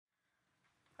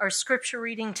Our scripture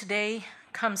reading today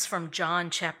comes from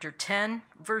John chapter 10,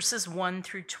 verses 1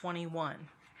 through 21.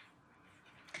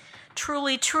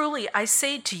 Truly, truly, I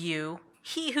say to you,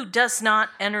 he who does not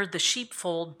enter the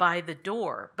sheepfold by the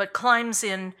door, but climbs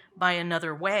in by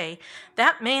another way,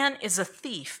 that man is a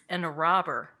thief and a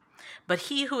robber. But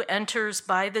he who enters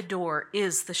by the door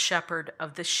is the shepherd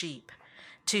of the sheep.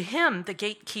 To him the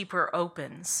gatekeeper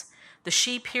opens. The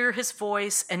sheep hear his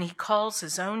voice, and he calls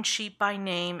his own sheep by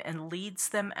name and leads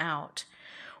them out.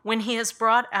 When he has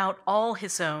brought out all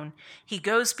his own, he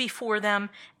goes before them,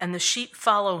 and the sheep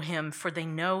follow him, for they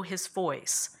know his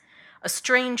voice. A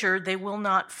stranger they will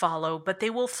not follow, but they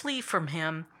will flee from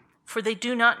him, for they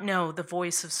do not know the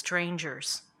voice of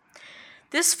strangers.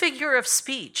 This figure of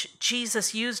speech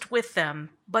Jesus used with them,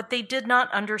 but they did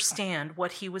not understand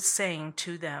what he was saying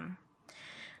to them.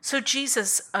 So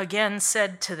Jesus again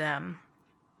said to them,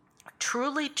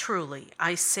 Truly, truly,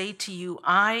 I say to you,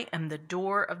 I am the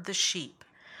door of the sheep.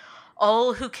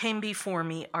 All who came before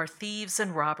me are thieves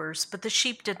and robbers, but the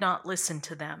sheep did not listen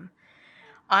to them.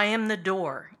 I am the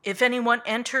door. If anyone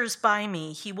enters by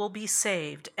me, he will be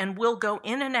saved, and will go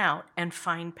in and out and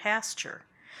find pasture.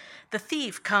 The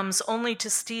thief comes only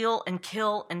to steal and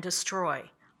kill and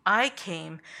destroy. I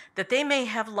came that they may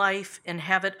have life and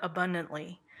have it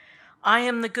abundantly. I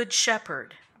am the good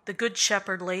shepherd. The good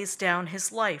shepherd lays down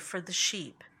his life for the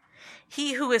sheep.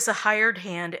 He who is a hired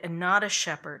hand and not a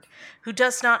shepherd, who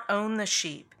does not own the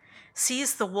sheep,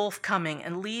 sees the wolf coming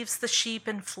and leaves the sheep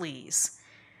and flees.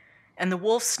 And the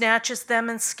wolf snatches them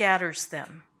and scatters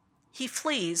them. He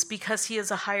flees because he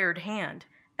is a hired hand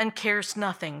and cares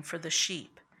nothing for the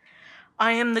sheep.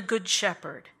 I am the good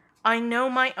shepherd. I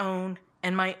know my own,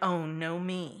 and my own know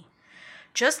me.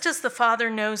 Just as the Father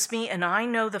knows me, and I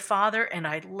know the Father, and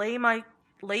I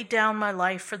lay down my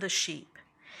life for the sheep.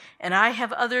 And I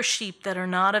have other sheep that are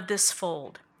not of this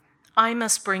fold. I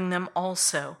must bring them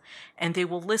also, and they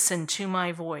will listen to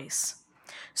my voice.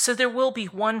 So there will be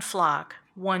one flock,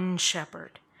 one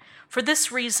shepherd. For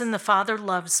this reason the Father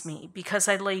loves me, because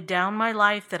I lay down my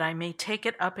life that I may take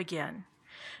it up again.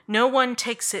 No one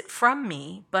takes it from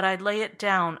me, but I lay it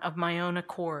down of my own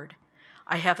accord.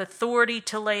 I have authority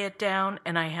to lay it down,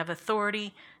 and I have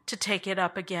authority to take it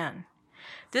up again.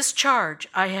 This charge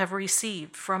I have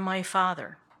received from my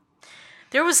Father.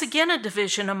 There was again a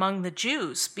division among the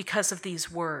Jews because of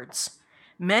these words.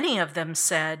 Many of them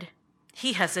said,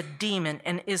 He has a demon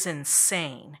and is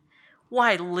insane.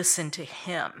 Why listen to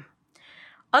him?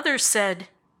 Others said,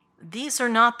 These are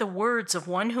not the words of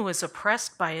one who is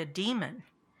oppressed by a demon.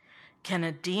 Can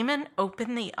a demon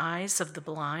open the eyes of the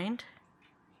blind?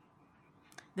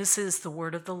 This is the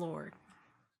word of the Lord.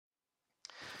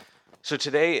 So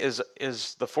today is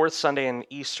the fourth Sunday in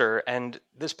Easter, and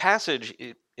this passage,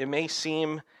 it may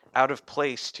seem out of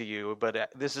place to you,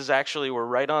 but this is actually, we're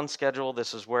right on schedule.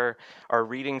 This is where our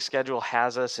reading schedule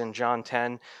has us in John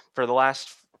 10. For the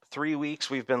last 3 weeks,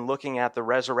 we've been looking at the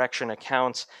resurrection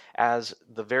accounts as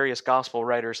the various gospel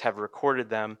writers have recorded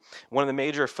them. One of the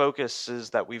major focuses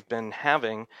that we've been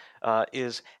having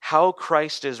is how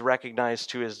Christ is recognized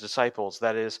to his disciples.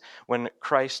 That is, when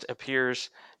Christ appears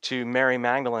to Mary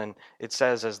Magdalene, it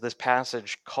says, as this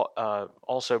passage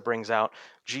also brings out,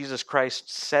 Jesus Christ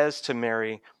says to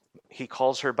Mary, he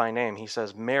calls her by name. He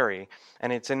says, Mary.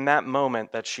 And it's in that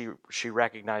moment that she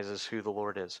recognizes who the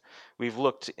Lord is. We've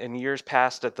looked in years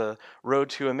past at the road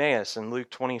to Emmaus in Luke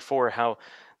 24, how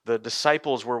the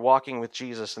disciples were walking with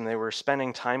Jesus and they were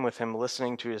spending time with him,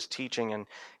 listening to his teaching and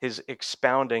his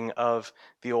expounding of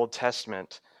the Old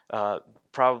Testament.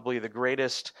 Probably the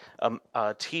greatest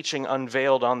teaching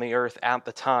unveiled on the earth at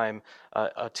the time,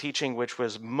 a teaching which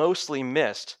was mostly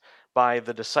missed by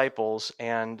the disciples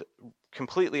and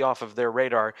completely off of their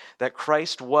radar, that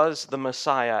Christ was the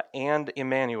Messiah and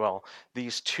Emmanuel,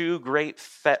 these two great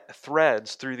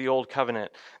threads through the Old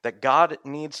Covenant, that God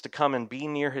needs to come and be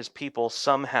near his people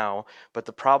somehow, but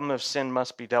the problem of sin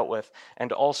must be dealt with,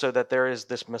 and also that there is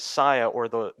this Messiah, or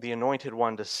the anointed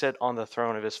one, to sit on the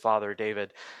throne of his father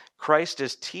David. Christ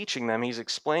is teaching them, he's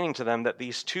explaining to them that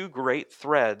these two great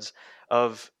threads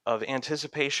of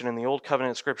anticipation in the Old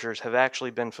Covenant scriptures have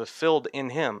actually been fulfilled in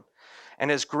him. And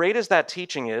as great as that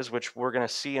teaching is, which we're going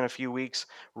to see in a few weeks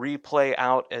replay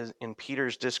out as in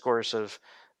Peter's discourse of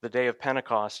the day of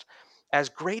Pentecost, as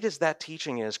great as that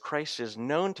teaching is, Christ is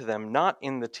known to them not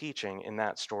in the teaching in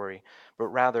that story, but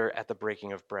rather at the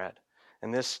breaking of bread.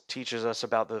 And this teaches us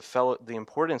about the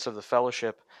importance of the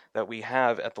fellowship that we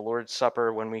have at the Lord's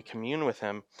Supper when we commune with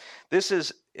him. This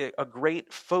is a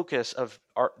great focus of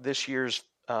this year's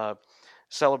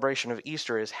celebration of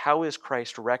Easter is, how is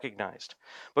Christ recognized?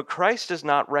 But Christ is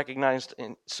not recognized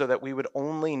so that we would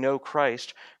only know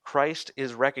Christ. Christ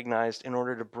is recognized in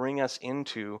order to bring us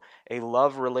into a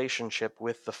love relationship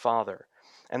with the Father.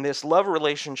 And this love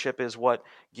relationship is what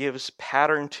gives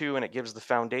pattern to, and it gives the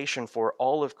foundation for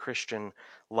all of Christian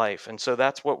life. And so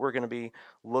that's what we're going to be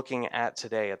looking at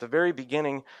today. At the very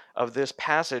beginning of this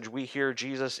passage, we hear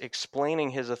Jesus explaining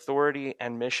his authority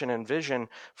and mission and vision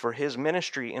for his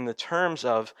ministry in the terms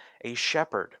of a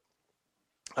shepherd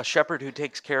who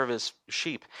takes care of his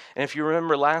sheep. And if you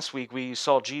remember last week, we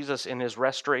saw Jesus in his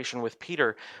restoration with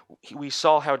Peter. We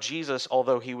saw how Jesus,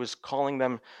 although he was calling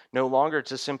them no longer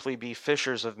to simply be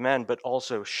fishers of men, but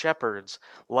also shepherds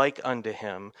like unto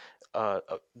him,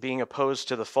 being opposed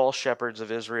to the false shepherds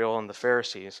of Israel and the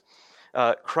Pharisees.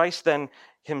 Christ then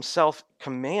himself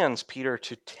commands Peter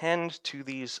to tend to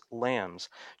these lambs,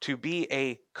 to be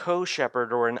a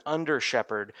co-shepherd or an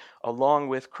under-shepherd along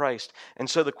with Christ. And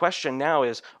so the question now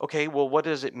is, okay, well, what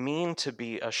does it mean to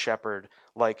be a shepherd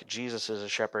like Jesus is a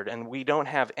shepherd? And we don't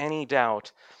have any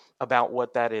doubt about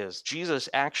what that is. Jesus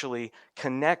actually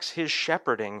connects his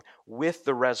shepherding with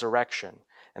the resurrection.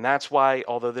 And that's why,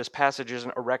 although this passage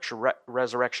isn't a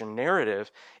resurrection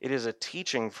narrative, it is a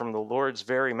teaching from the Lord's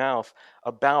very mouth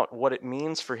about what it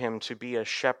means for him to be a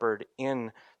shepherd in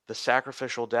the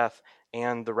sacrificial death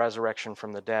and the resurrection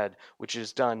from the dead, which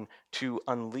is done to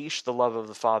unleash the love of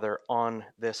the Father on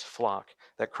this flock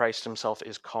that Christ himself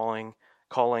is calling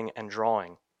and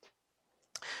drawing.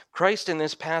 Christ in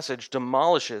this passage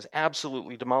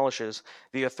absolutely demolishes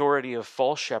the authority of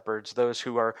false shepherds, those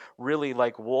who are really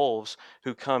like wolves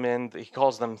who come in. He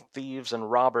calls them thieves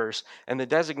and robbers, and the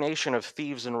designation of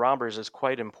thieves and robbers is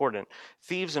quite important.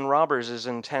 Thieves and robbers is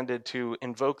intended to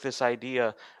invoke this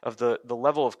idea of the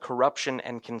level of corruption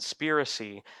and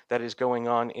conspiracy that is going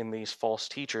on in these false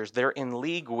teachers. They're in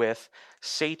league with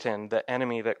Satan, the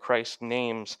enemy that Christ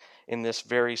names in this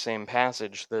very same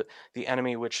passage, the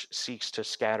enemy which seeks to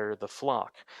scatter the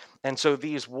flock. And so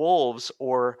these wolves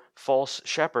or false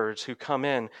shepherds who come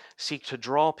in seek to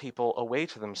draw people away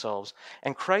to themselves.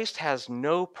 And Christ has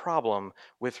no problem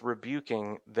with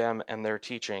rebuking them and their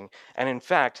teaching. And in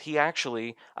fact, he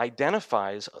actually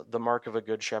identifies the mark of a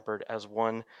good shepherd as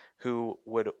one who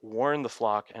would warn the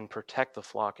flock and protect the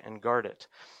flock and guard it.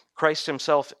 Christ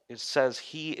himself says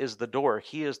he is the door.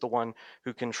 He is the one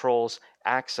who controls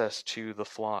access to the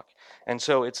flock. And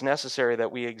so it's necessary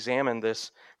that we examine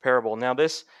this parable. Now,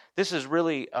 this is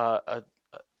really an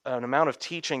amount of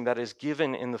teaching that is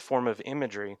given in the form of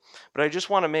imagery. But I just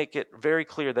want to make it very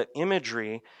clear that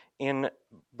imagery, in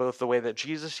both the way that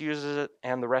Jesus uses it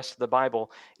and the rest of the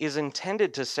Bible, is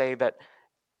intended to say that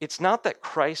it's not that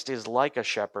Christ is like a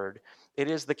shepherd. It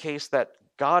is the case that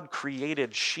God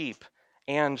created sheep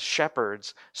and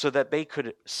shepherds so that they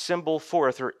could symbol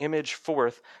forth or image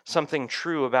forth something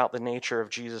true about the nature of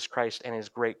Jesus Christ and his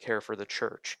great care for the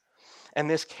church. And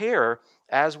this care,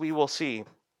 as we will see,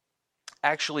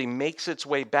 actually makes its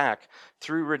way back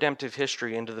through redemptive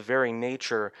history into the very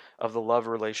nature of the love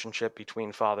relationship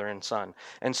between Father and Son.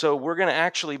 And so we're going to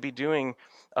actually be doing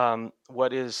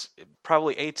what is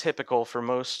probably atypical for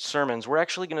most sermons. We're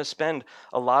actually going to spend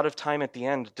a lot of time at the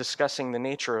end discussing the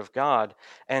nature of God,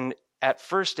 and at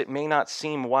first it may not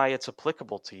seem why it's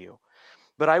applicable to you.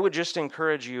 But I would just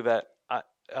encourage you that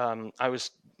I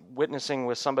was witnessing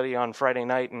with somebody on Friday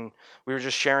night, and we were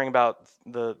just sharing about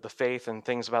the faith and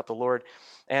things about the Lord.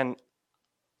 And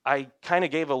I kind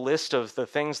of gave a list of the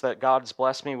things that God's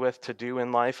blessed me with to do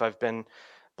in life. I've been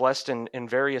blessed in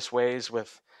various ways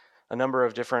with a number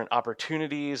of different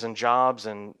opportunities and jobs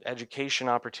and education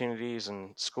opportunities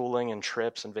and schooling and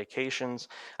trips and vacations.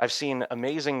 I've seen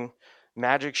amazing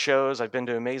magic shows. I've been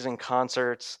to amazing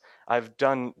concerts. I've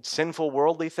done sinful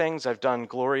worldly things. I've done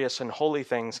glorious and holy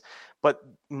things. But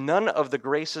none of the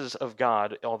graces of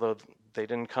God, although they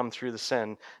didn't come through the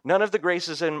sin, none of the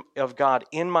graces of God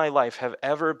in my life have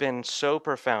ever been so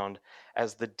profound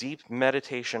as the deep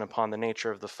meditation upon the nature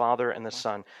of the Father and the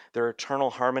Son, their eternal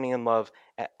harmony and love,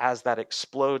 as that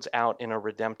explodes out in a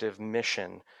redemptive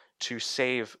mission to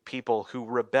save people who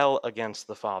rebel against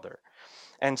the Father.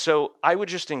 And so I would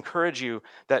just encourage you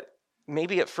that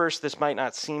maybe at first this might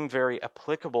not seem very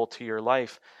applicable to your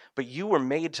life, but you were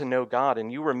made to know God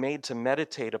and you were made to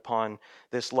meditate upon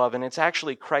this love. And it's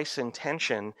actually Christ's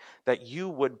intention that you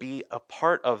would be a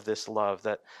part of this love,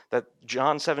 that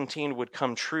John 17 would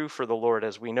come true for the Lord,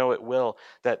 as we know it will,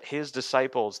 that his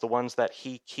disciples, the ones that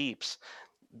he keeps,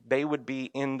 they would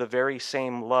be in the very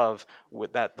same love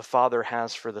that the Father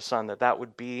has for the Son, that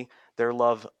would be their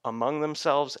love among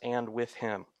themselves and with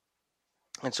him.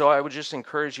 And so I would just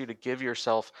encourage you to give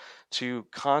yourself to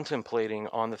contemplating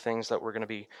on the things that we're going to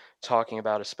be talking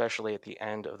about, especially at the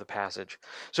end of the passage.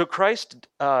 So Christ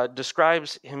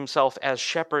describes himself as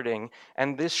shepherding,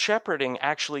 and this shepherding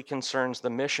actually concerns the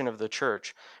mission of the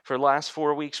church. For the last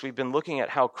 4 weeks, we've been looking at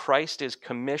how Christ is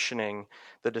commissioning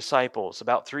the disciples.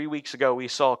 About 3 weeks ago, we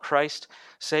saw Christ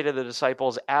say to the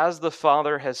disciples, "As the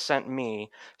Father has sent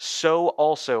me, so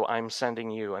also I'm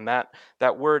sending you." And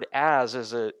that word "as"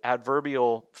 is an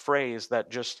adverbial phrase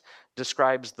that just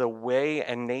describes the way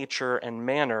and nature and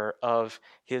manner of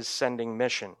his sending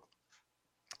mission.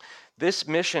 This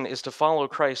mission is to follow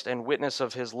Christ and witness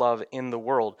of his love in the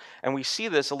world. And we see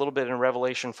this a little bit in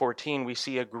Revelation 14. We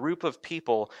see a group of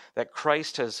people that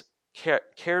Christ has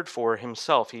cared for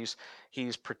himself.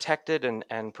 He's protected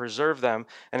and preserved them.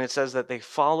 And it says that they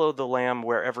follow the Lamb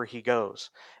wherever he goes.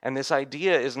 And this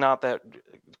idea is not that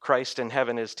Christ in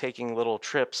heaven is taking little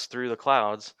trips through the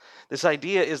clouds. This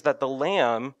idea is that the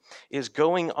Lamb is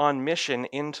going on mission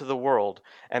into the world.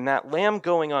 And that Lamb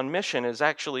going on mission has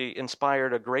actually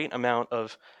inspired a great amount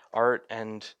of art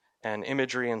and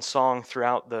imagery and song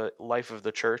throughout the life of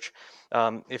the church.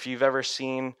 If you've ever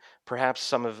seen perhaps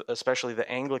some of, especially the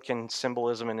Anglican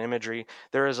symbolism and imagery,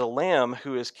 there is a lamb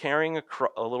who is carrying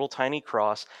a little tiny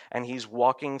cross, and he's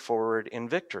walking forward in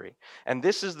victory. And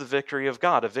this is the victory of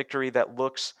God, a victory that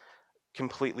looks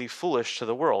completely foolish to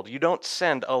the world. You don't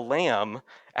send a lamb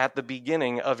at the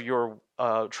beginning of your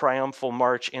triumphal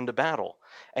march into battle.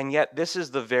 And yet this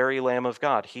is the very Lamb of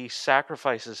God. He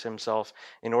sacrifices himself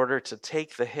in order to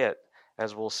take the hit,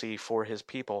 as we'll see, for his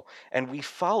people. And we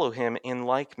follow him in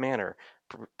like manner,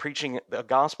 preaching a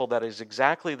gospel that is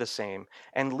exactly the same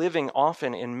and living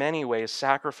often in many ways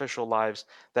sacrificial lives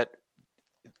that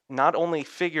not only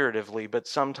figuratively, but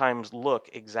sometimes look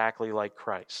exactly like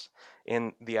Christ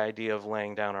in the idea of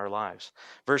laying down our lives.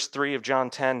 Verse 3 of John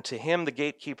 10, "To him the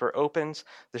gatekeeper opens,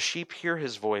 the sheep hear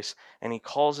his voice, and he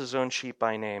calls his own sheep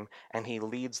by name, and he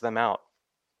leads them out."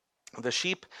 The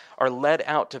sheep are led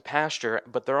out to pasture,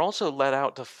 but they're also led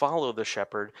out to follow the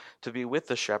shepherd, to be with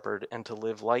the shepherd, and to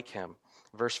live like him.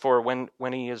 Verse 4,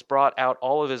 when he has brought out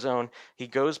all of his own, he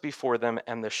goes before them,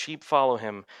 and the sheep follow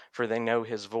him, for they know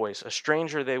his voice. A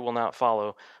stranger they will not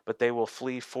follow, but they will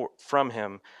flee from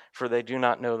him, for they do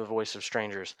not know the voice of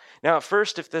strangers. Now, at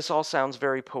first, if this all sounds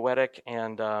very poetic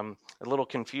and a little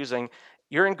confusing,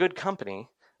 you're in good company.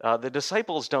 The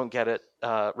disciples don't get it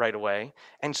right away.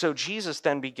 And so Jesus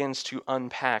then begins to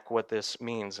unpack what this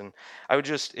means. And I would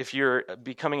just, if you're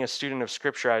becoming a student of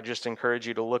Scripture, I would just encourage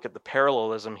you to look at the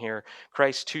parallelism here.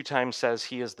 Christ 2 times says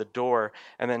he is the door,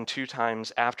 and then 2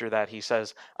 times after that he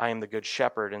says, "I am the good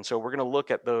shepherd." And so we're going to look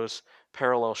at those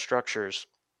parallel structures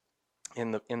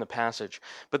in the passage.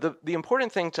 But the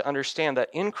important thing to understand that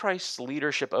in Christ's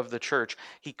leadership of the church,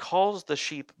 he calls the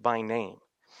sheep by name.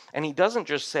 And he doesn't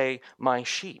just say, "my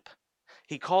sheep."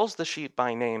 He calls the sheep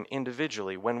by name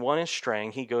individually. When one is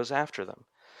straying, he goes after them.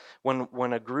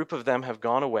 When a group of them have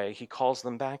gone away, he calls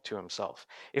them back to himself.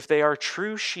 If they are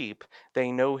true sheep,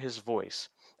 they know his voice,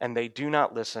 and they do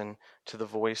not listen to the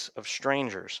voice of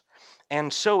strangers.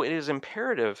 And so it is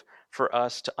imperative for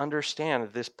us to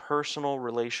understand this personal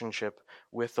relationship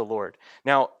with the Lord.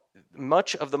 Now,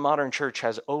 much of the modern church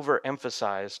has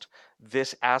overemphasized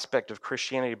this aspect of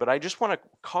Christianity, but I just want to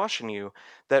caution you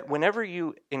that whenever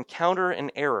you encounter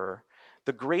an error,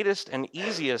 the greatest and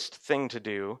easiest thing to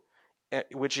do,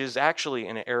 which is actually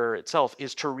an error itself,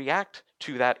 is to react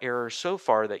to that error so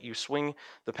far that you swing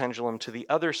the pendulum to the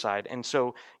other side and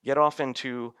so get off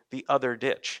into the other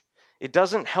ditch. It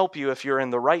doesn't help you if you're in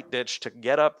the right ditch to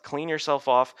get up, clean yourself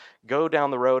off, go down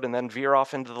the road, and then veer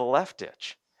off into the left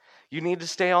ditch. You need to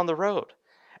stay on the road.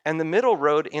 And the middle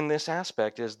road in this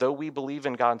aspect is, though we believe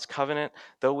in God's covenant,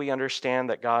 though we understand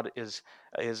that God is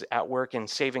at work in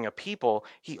saving a people,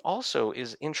 he also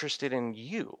is interested in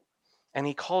you. And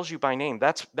he calls you by name.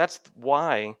 That's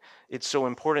why it's so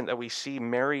important that we see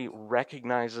Mary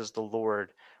recognizes the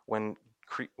Lord when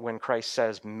Christ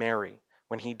says Mary,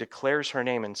 when he declares her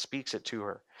name and speaks it to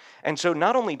her. And so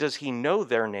not only does he know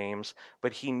their names,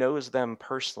 but he knows them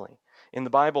personally. In the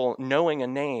Bible, knowing a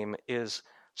name is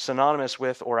synonymous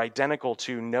with or identical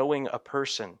to knowing a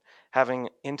person, having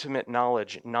intimate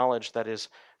knowledge that is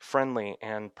friendly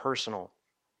and personal.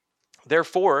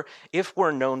 Therefore, if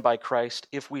we're known by Christ,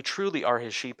 if we truly are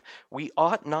his sheep, we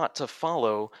ought not to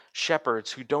follow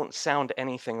shepherds who don't sound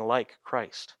anything like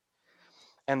Christ.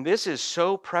 And this is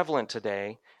so prevalent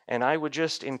today, and I would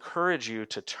just encourage you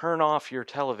to turn off your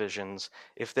televisions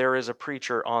if there is a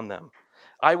preacher on them.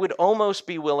 I would almost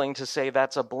be willing to say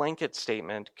that's a blanket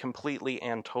statement completely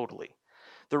and totally.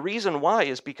 The reason why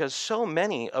is because so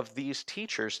many of these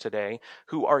teachers today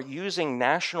who are using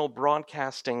national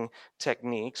broadcasting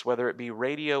techniques, whether it be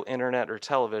radio, internet, or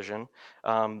television,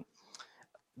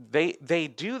 they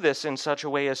do this in such a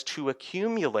way as to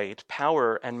accumulate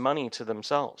power and money to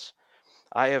themselves.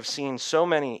 I have seen so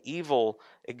many evil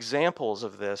examples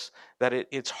of this that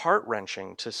it's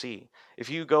heart-wrenching to see. If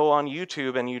you go on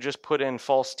YouTube and you just put in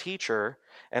false teacher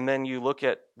and then you look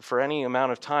at for any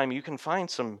amount of time, you can find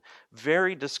some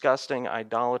very disgusting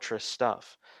idolatrous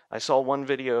stuff. I saw one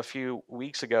video a few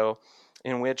weeks ago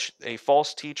in which a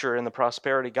false teacher in the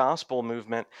prosperity gospel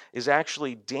movement is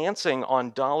actually dancing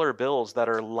on dollar bills that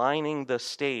are lining the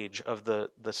stage of the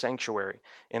sanctuary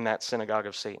in that synagogue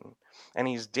of Satan. And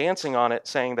he's dancing on it,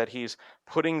 saying that he's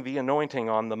putting the anointing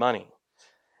on the money.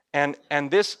 And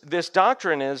this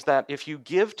doctrine is that if you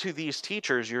give to these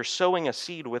teachers, you're sowing a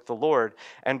seed with the Lord.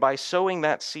 And by sowing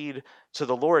that seed to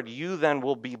the Lord, you then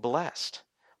will be blessed.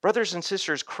 Brothers and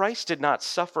sisters, Christ did not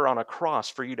suffer on a cross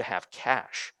for you to have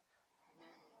cash.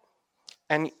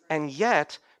 And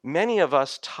yet, many of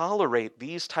us tolerate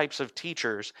these types of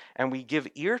teachers, and we give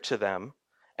ear to them,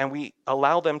 and we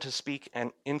allow them to speak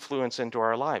and influence into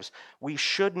our lives. We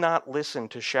should not listen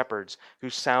to shepherds who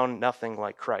sound nothing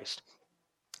like Christ.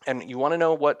 And you want to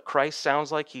know what Christ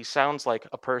sounds like? He sounds like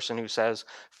a person who says,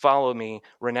 "Follow me,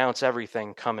 renounce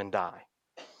everything, come and die."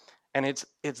 And it's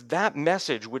that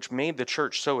message which made the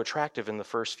church so attractive in the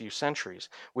first few centuries,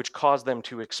 which caused them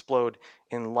to explode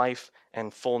in life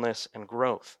and fullness and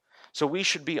growth. So we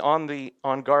should be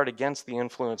on guard against the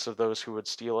influence of those who would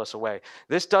steal us away.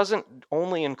 This doesn't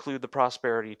only include the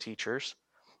prosperity teachers,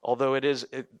 although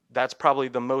that's probably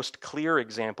the most clear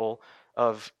example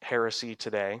of heresy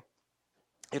today.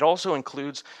 It also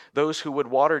includes those who would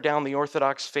water down the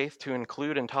Orthodox faith to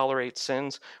include and tolerate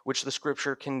sins which the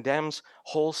Scripture condemns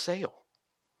wholesale.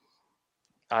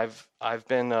 I've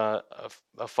been a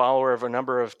follower of a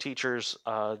number of teachers,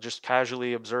 just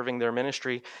casually observing their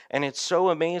ministry, and it's so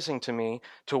amazing to me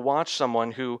to watch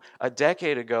someone who a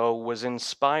decade ago was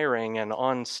inspiring and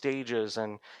on stages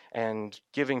and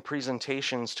giving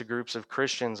presentations to groups of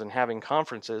Christians and having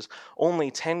conferences, only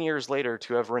 10 years later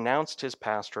to have renounced his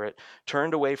pastorate,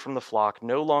 turned away from the flock,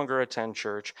 no longer attend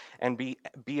church, and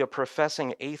be a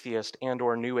professing atheist and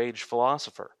or New Age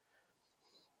philosopher.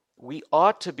 We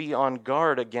ought to be on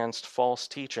guard against false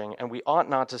teaching, and we ought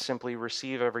not to simply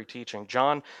receive every teaching.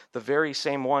 John, the very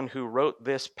same one who wrote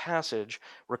this passage,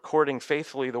 recording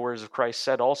faithfully the words of Christ,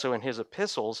 said also in his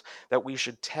epistles that we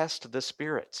should test the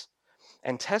spirits.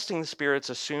 And testing the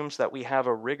spirits assumes that we have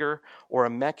a rigor or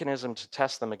a mechanism to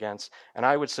test them against, and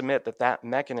I would submit that that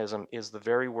mechanism is the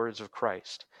very words of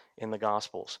Christ in the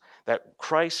Gospels. That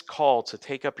Christ's call to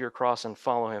take up your cross and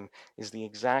follow him is the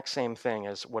exact same thing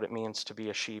as what it means to be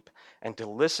a sheep and to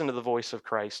listen to the voice of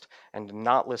Christ and to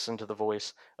not listen to the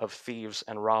voice of thieves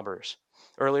and robbers.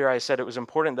 Earlier I said it was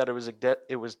important that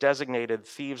it was designated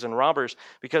thieves and robbers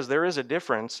because there is a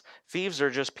difference. Thieves are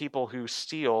just people who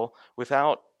steal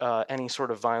without any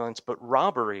sort of violence, but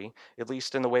robbery, at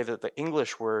least in the way that the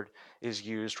English word is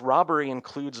used, robbery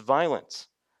includes violence.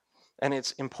 And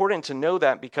it's important to know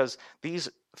that because these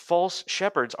false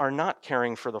shepherds are not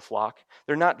caring for the flock.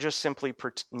 They're not just simply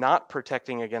not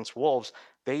protecting against wolves.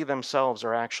 They themselves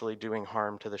are actually doing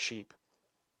harm to the sheep.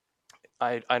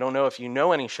 I don't know if you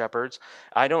know any shepherds.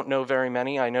 I don't know very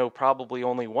many. I know probably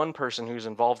only one person who's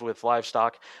involved with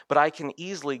livestock, but I can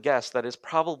easily guess that it's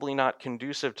probably not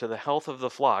conducive to the health of the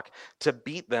flock to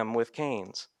beat them with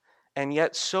canes. And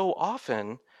yet so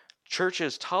often,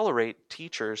 churches tolerate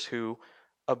teachers who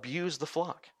abuse the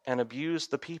flock and abuse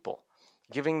the people,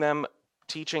 giving them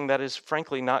teaching that is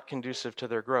frankly not conducive to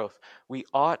their growth. We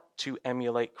ought to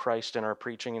emulate Christ in our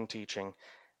preaching and teaching,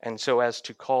 and so as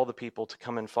to call the people to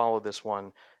come and follow this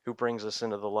one who brings us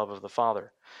into the love of the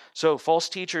Father. So false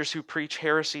teachers who preach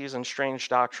heresies and strange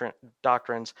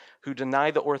doctrines, who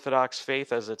deny the Orthodox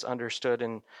faith as it's understood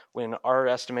in our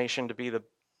estimation to be the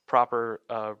proper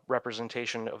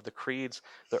representation of the creeds,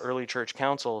 the early church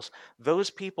councils,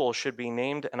 those people should be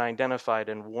named and identified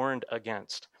and warned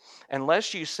against.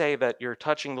 Unless you say that you're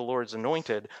touching the Lord's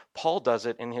anointed, Paul does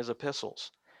it in his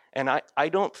epistles. And I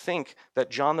don't think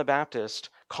that John the Baptist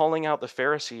calling out the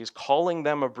Pharisees, calling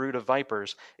them a brood of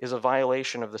vipers, is a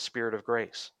violation of the Spirit of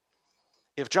grace.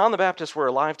 If John the Baptist were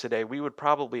alive today, we would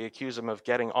probably accuse him of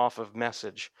getting off of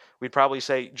message. We'd probably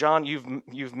say, John,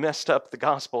 you've messed up the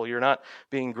gospel. You're not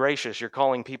being gracious. You're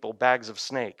calling people bags of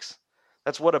snakes.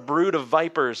 That's what a brood of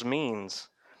vipers means.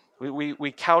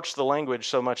 We couch the language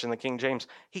so much in the King James.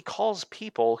 He calls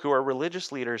people who are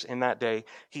religious leaders in that day,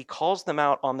 he calls them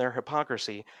out on their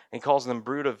hypocrisy and calls them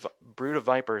brood of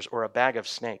vipers or a bag of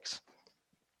snakes.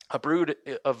 A brood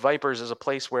of vipers is a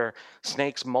place where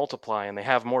snakes multiply and they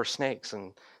have more snakes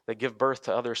and they give birth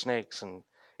to other snakes, and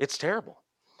it's terrible.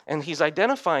 And he's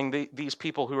identifying these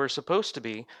people who are supposed to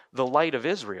be the light of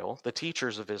Israel, the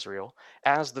teachers of Israel,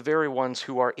 as the very ones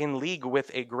who are in league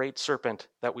with a great serpent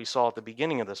that we saw at the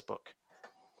beginning of this book.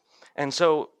 And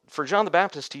so for John the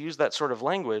Baptist to use that sort of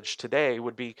language today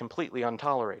would be completely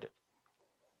untolerated.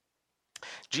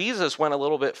 Jesus went a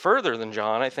little bit further than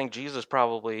John. I think Jesus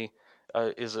probably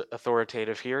is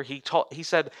authoritative here. He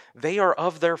said, they are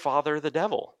of their father, the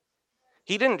devil.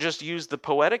 He didn't just use the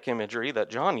poetic imagery that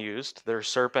John used. There's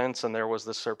serpents, and there was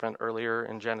the serpent earlier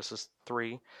in Genesis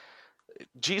 3.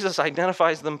 Jesus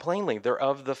identifies them plainly. They're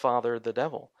of the father, the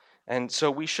devil. And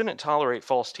so we shouldn't tolerate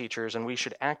false teachers, and we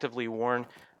should actively warn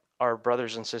our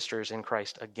brothers and sisters in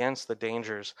Christ against the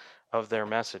dangers of their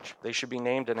message. They should be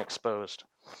named and exposed.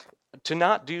 To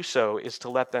not do so is to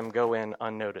let them go in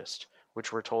unnoticed,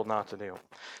 which we're told not to do.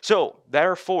 So,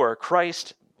 therefore,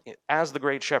 Christ, as the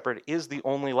great shepherd, is the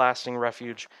only lasting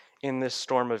refuge in this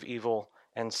storm of evil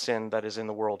and sin that is in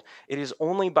the world. It is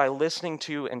only by listening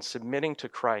to and submitting to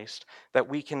Christ that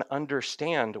we can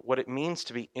understand what it means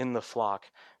to be in the flock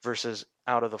versus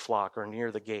out of the flock or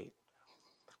near the gate.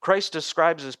 Christ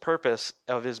describes his purpose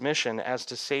of his mission as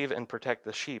to save and protect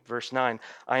the sheep. Verse 9,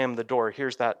 I am the door.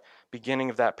 Here's that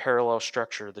beginning of that parallel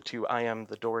structure, the two I am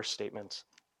the door statements.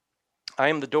 I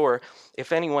am the door.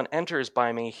 If anyone enters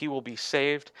by me, he will be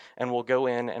saved and will go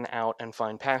in and out and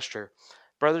find pasture.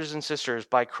 Brothers and sisters,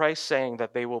 by Christ saying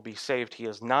that they will be saved, he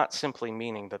is not simply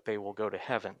meaning that they will go to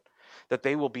heaven, that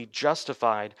they will be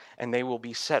justified and they will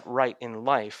be set right in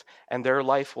life, and their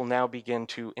life will now begin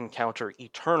to encounter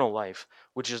eternal life,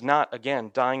 which is not, again,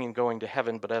 dying and going to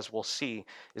heaven, but as we'll see,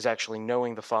 is actually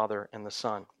knowing the Father and the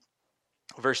Son.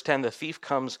 Verse 10, the thief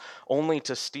comes only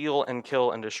to steal and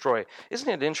kill and destroy. Isn't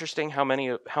it interesting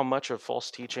how much of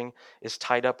false teaching is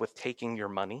tied up with taking your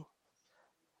money?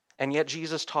 And yet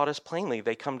Jesus taught us plainly,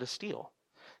 they come to steal.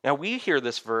 Now we hear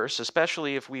this verse,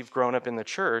 especially if we've grown up in the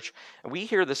church, and we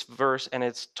hear this verse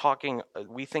and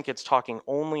we think it's talking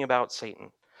only about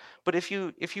Satan. But if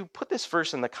you put this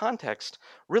verse in the context,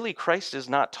 really Christ is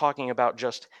not talking about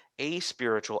just a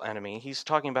spiritual enemy. He's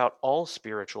talking about all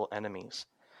spiritual enemies.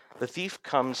 The thief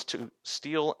comes to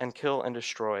steal and kill and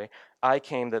destroy. I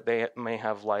came that they may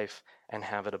have life and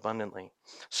have it abundantly.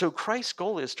 So Christ's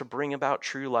goal is to bring about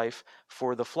true life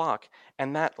for the flock,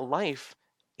 and that life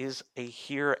is a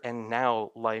here and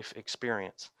now life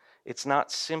experience. It's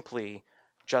not simply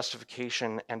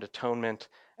justification and atonement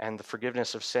and the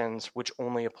forgiveness of sins, which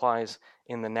only applies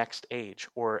in the next age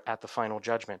or at the final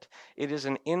judgment. It is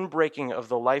an inbreaking of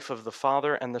the life of the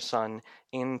Father and the Son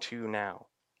into now.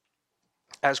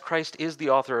 As Christ is the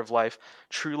author of life,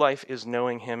 true life is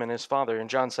knowing him and his Father. In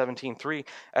John 17:3,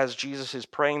 as Jesus is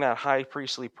praying that high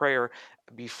priestly prayer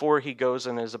before he goes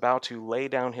and is about to lay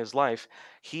down his life,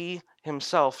 he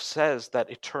himself says that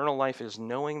eternal life is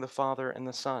knowing the Father and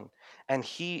the Son. And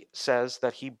he says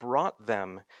that he brought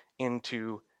them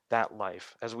into that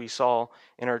life. As we saw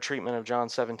in our treatment of John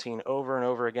 17 over and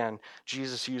over again,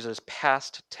 Jesus uses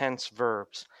past tense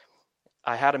verbs.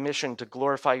 I had a mission to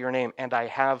glorify your name, and I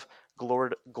have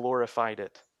glorified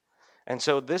it. And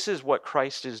so this is what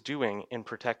Christ is doing in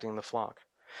protecting the flock.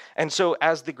 And so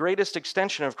as the greatest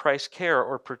extension of Christ's care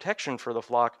or protection for the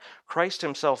flock, Christ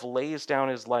himself lays down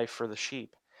his life for the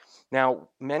sheep. Now,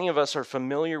 many of us are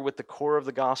familiar with the core of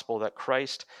the gospel, that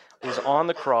Christ is on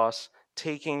the cross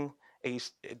taking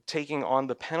on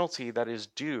the penalty that is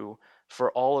due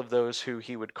for all of those who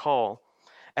he would call.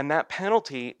 And that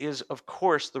penalty is, of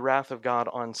course, the wrath of God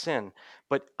on sin.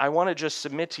 But I want to just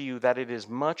submit to you that it is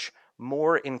much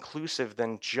more inclusive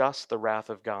than just the wrath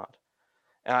of God.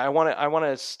 And I want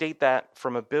to state that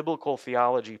from a biblical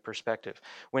theology perspective.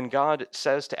 When God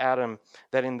says to Adam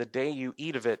that in the day you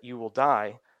eat of it, you will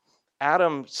die,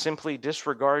 Adam simply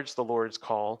disregards the Lord's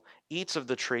call, eats of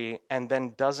the tree, and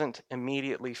then doesn't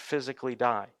immediately physically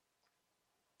die.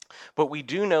 But we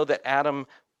do know that Adam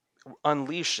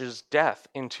unleashes death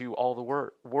into all the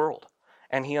world.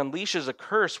 And he unleashes a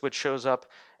curse which shows up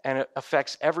and it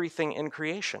affects everything in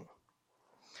creation.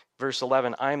 Verse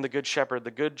 11, I am the good shepherd. The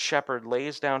good shepherd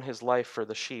lays down his life for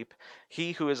the sheep.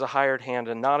 He who is a hired hand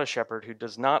and not a shepherd, who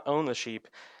does not own the sheep,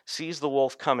 sees the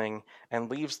wolf coming and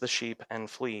leaves the sheep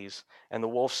and flees. And the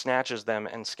wolf snatches them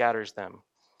and scatters them.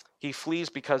 He flees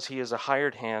because he is a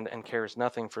hired hand and cares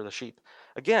nothing for the sheep.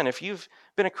 Again, if you've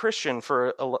been a Christian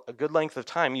for a good length of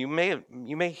time, you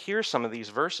may hear some of these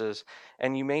verses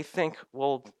and you may think,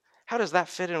 well, how does that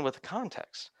fit in with the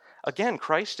context? Again,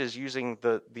 Christ is using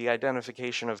the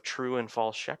identification of true and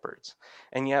false shepherds.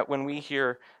 And yet when we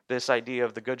hear this idea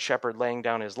of the Good Shepherd laying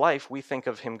down his life, we think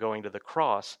of him going to the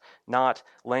cross, not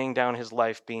laying down his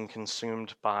life being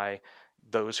consumed by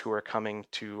those who are coming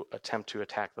to attempt to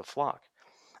attack the flock.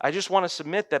 I just want to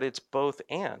submit that it's both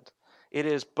and. It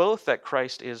is both that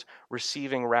Christ is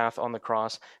receiving wrath on the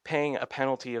cross, paying a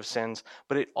penalty of sins,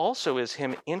 but it also is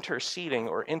him interceding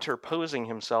or interposing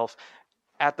himself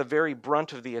at the very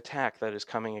brunt of the attack that is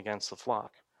coming against the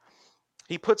flock.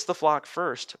 He puts the flock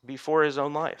first before his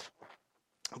own life.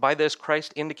 By this,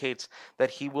 Christ indicates that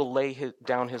he will lay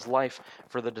down his life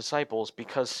for the disciples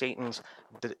because Satan's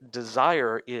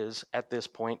desire is, at this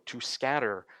point, to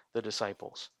scatter the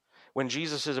disciples. When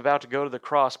Jesus is about to go to the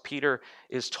cross, Peter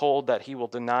is told that he will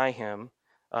deny him.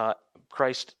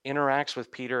 Christ interacts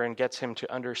with Peter and gets him to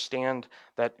understand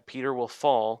that Peter will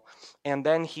fall. And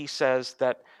then he says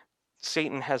that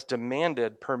Satan has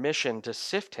demanded permission to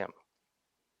sift him.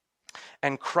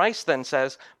 And Christ then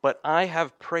says, "But I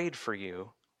have prayed for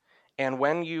you, and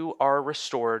when you are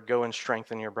restored, go and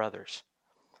strengthen your brothers."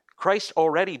 Christ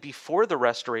already, before the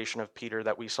restoration of Peter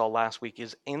that we saw last week,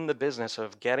 is in the business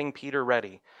of getting Peter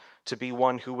ready to be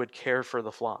one who would care for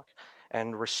the flock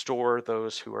and restore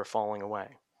those who are falling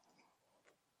away.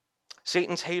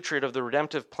 Satan's hatred of the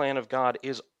redemptive plan of God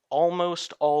is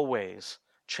almost always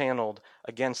channeled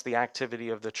against the activity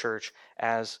of the church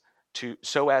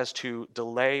so as to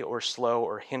delay or slow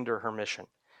or hinder her mission.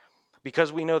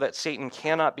 Because we know that Satan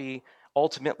cannot be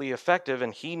ultimately effective,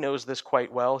 and he knows this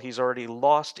quite well. He's already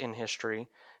lost in history.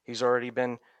 He's already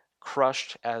been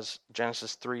crushed, as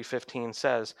Genesis 3:15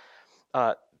 says.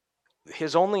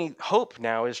 His only hope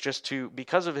now is just to,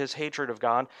 because of his hatred of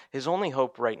God, his only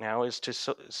hope right now is to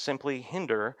simply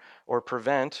hinder or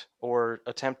prevent or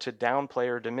attempt to downplay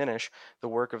or diminish the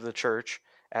work of the church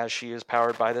as she is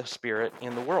powered by the Spirit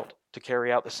in the world to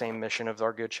carry out the same mission of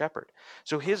our Good Shepherd.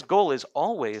 So his goal is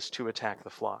always to attack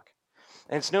the flock.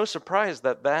 And it's no surprise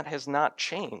that that has not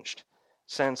changed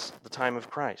since the time of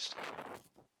Christ.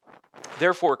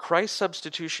 Therefore, Christ's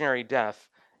substitutionary death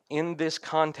in this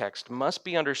context must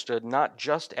be understood not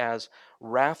just as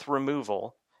wrath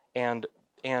removal and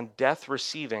death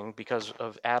receiving because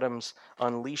of Adam's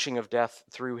unleashing of death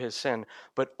through his sin,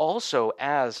 but also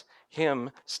as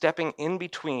him stepping in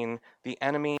between the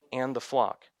enemy and the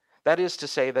flock. That is to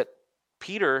say that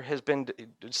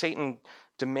Satan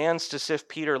demands to sift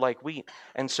Peter like wheat.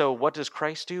 And so what does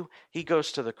Christ do? He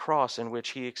goes to the cross, in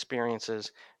which he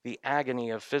experiences the agony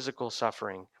of physical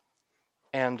suffering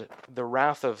and the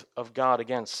wrath of God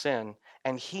against sin.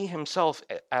 And he himself,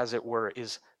 as it were,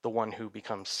 is the one who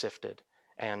becomes sifted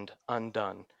and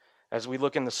undone. As we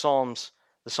look in the Psalms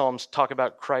talk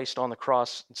about Christ on the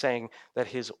cross, saying that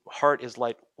his heart is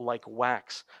like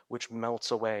wax, which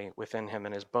melts away within him,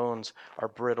 and his bones are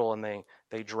brittle and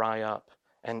they dry up,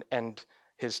 and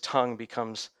his tongue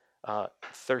becomes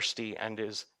thirsty and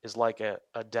is like a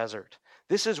desert.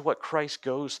 This is what Christ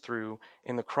goes through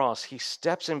in the cross. He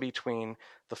steps in between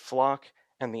the flock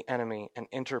and the enemy and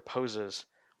interposes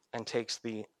and takes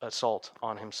the assault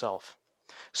on himself.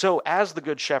 So as the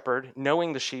Good Shepherd,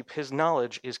 knowing the sheep, his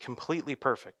knowledge is completely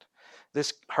perfect.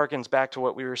 This harkens back to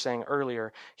what we were saying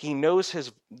earlier. He knows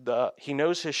his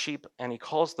sheep, and he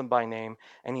calls them by name,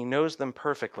 and he knows them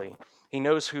perfectly. He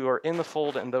knows who are in the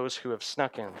fold and those who have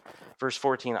snuck in. Verse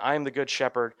 14, I am the Good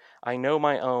Shepherd. I know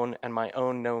my own, and my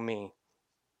own know me.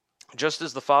 Just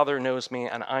as the Father knows me,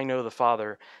 and I know the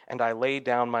Father, and I lay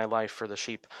down my life for the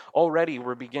sheep. Already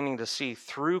we're beginning to see,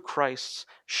 through Christ's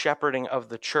shepherding of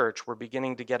the church, we're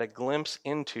beginning to get a glimpse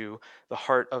into the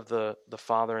heart of the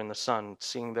Father and the Son,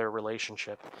 seeing their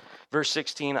relationship. Verse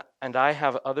 16, and I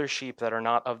have other sheep that are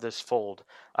not of this fold.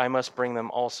 I must bring them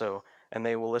also, and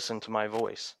they will listen to my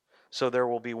voice. So there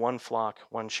will be one flock,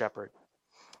 one shepherd.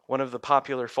 One of the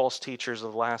popular false teachers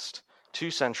of the last 2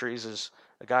 centuries is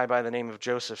a guy by the name of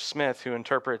Joseph Smith, who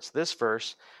interprets this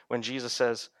verse when Jesus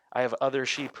says, I have other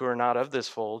sheep who are not of this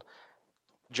fold.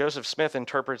 Joseph Smith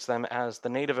interprets them as the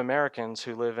Native Americans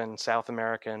who live in South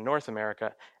America and North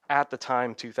America at the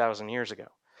time 2,000 years ago.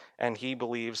 And he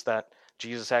believes that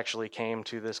Jesus actually came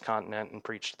to this continent and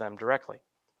preached to them directly.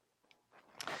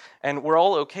 And we're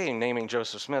all okay naming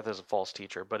Joseph Smith as a false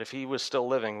teacher, but if he was still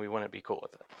living, we wouldn't be cool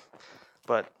with it.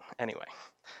 But anyway,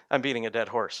 I'm beating a dead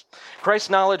horse. Christ's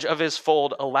knowledge of his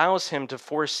fold allows him to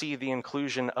foresee the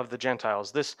inclusion of the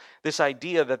Gentiles. This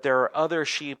idea that there are other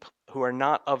sheep who are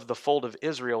not of the fold of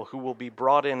Israel who will be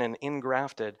brought in and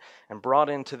ingrafted and brought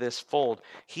into this fold,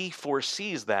 he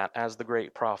foresees that as the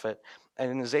great prophet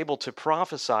and is able to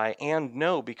prophesy and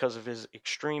know, because of his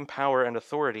extreme power and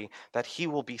authority, that he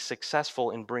will be successful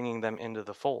in bringing them into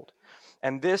the fold.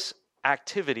 And this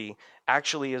activity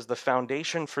actually is the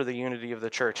foundation for the unity of the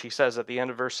church. He says at the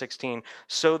end of verse 16,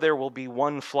 so there will be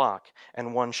one flock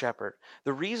and one shepherd.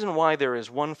 The reason why there is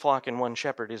one flock and one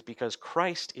shepherd is because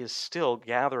Christ is still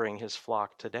gathering his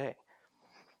flock today.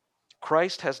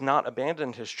 Christ has not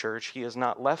abandoned his church. He has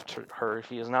not left her.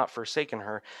 He has not forsaken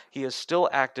her. He is still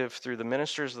active through the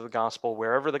ministers of the gospel.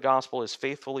 Wherever the gospel is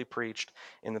faithfully preached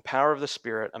in the power of the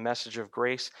Spirit, a message of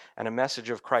grace and a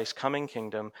message of Christ's coming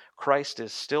kingdom, Christ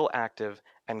is still active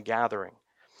and gathering.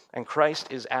 And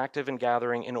Christ is active and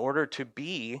gathering in order to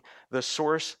be the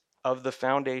source of the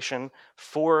foundation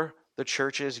for the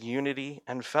church's unity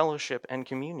and fellowship and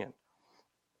communion.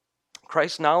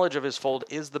 Christ's knowledge of his fold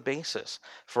is the basis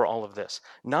for all of this,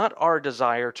 not our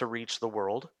desire to reach the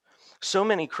world. So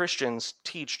many Christians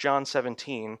teach John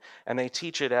 17, and they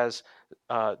teach it as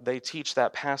they teach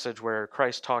that passage where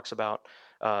Christ talks about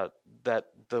that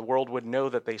the world would know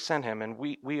that they sent him. And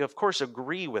we of course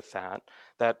agree with that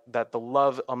the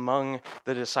love among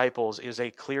the disciples is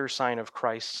a clear sign of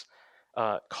Christ's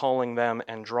calling them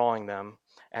and drawing them,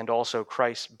 and also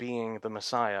Christ being the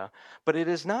Messiah. But it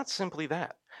is not simply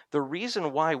that. The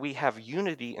reason why we have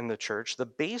unity in the church, the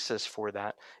basis for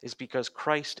that, is because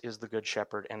Christ is the good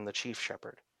shepherd and the chief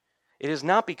shepherd. It is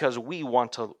not because we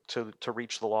want to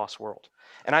reach the lost world.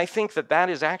 And I think that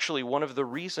is actually one of the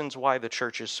reasons why the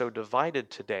church is so divided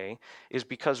today, is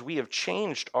because we have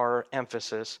changed our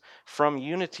emphasis from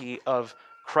unity of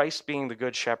Christ being the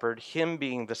good shepherd, him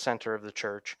being the center of the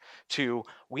church, to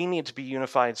we need to be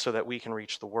unified so that we can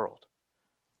reach the world.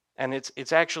 And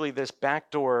it's actually this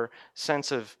backdoor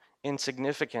sense of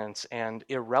insignificance and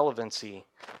irrelevancy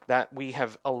that we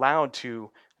have allowed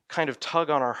to kind of tug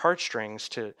on our heartstrings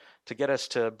to get us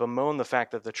to bemoan the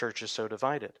fact that the church is so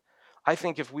divided. I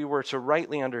think if we were to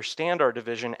rightly understand our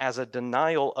division as a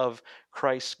denial of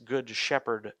Christ's good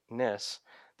shepherdness,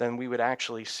 then we would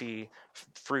actually see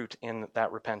fruit in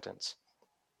that repentance.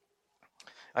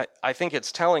 I think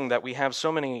it's telling that we have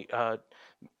so many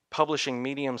publishing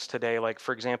mediums today. Like,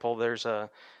 for example, there's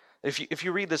if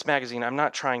you read this magazine, I'm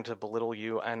not trying to belittle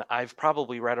you, and I've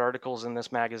probably read articles in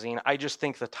this magazine. I just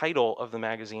think the title of the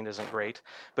magazine isn't great,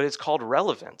 but it's called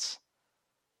Relevance.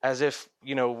 As if,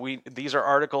 these are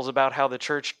articles about how the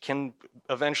church can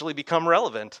eventually become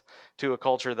relevant to a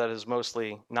culture that is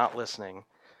mostly not listening.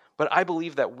 But I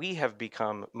believe that we have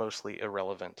become mostly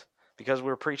irrelevant because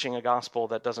we're preaching a gospel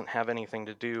that doesn't have anything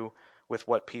to do with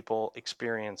what people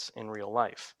experience in real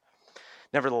life.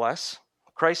 Nevertheless,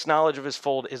 Christ's knowledge of his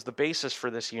fold is the basis for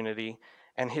this unity,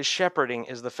 and his shepherding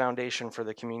is the foundation for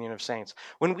the communion of saints.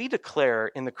 When we declare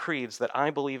in the creeds that I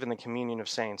believe in the communion of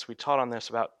saints, we taught on this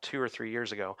about 2 or 3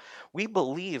 years ago, we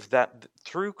believe that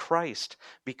through Christ,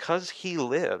 because he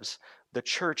lives, the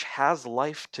church has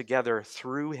life together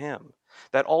through him.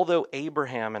 That although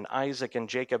Abraham and Isaac and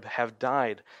Jacob have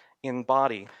died in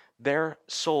body, their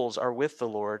souls are with the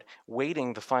Lord,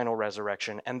 waiting the final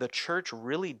resurrection. And the church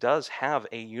really does have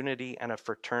a unity and a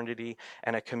fraternity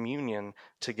and a communion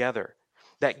together.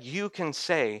 That you can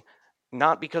say,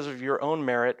 not because of your own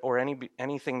merit or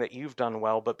anything that you've done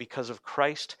well, but because of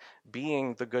Christ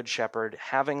being the good shepherd,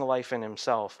 having life in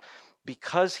himself.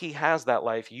 Because he has that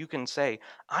life, you can say,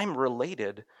 I'm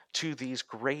related to these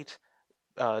great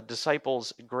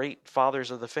disciples, great fathers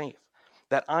of the faith.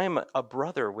 That I'm a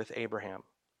brother with Abraham.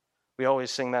 We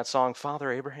always sing that song,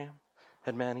 Father Abraham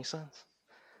had many sons.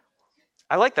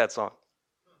 I like that song,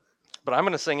 but I'm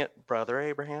going to sing it, Brother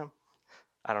Abraham.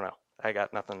 I don't know. I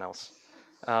got nothing else.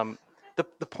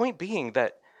 The point being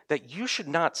that you should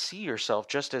not see yourself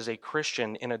just as a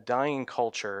Christian in a dying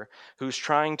culture who's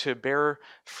trying to bear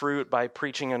fruit by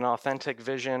preaching an authentic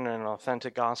vision and an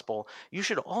authentic gospel. You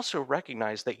should also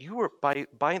recognize that you are,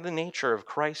 by the nature of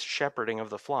Christ's shepherding of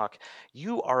the flock,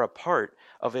 you are a part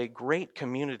of a great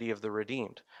community of the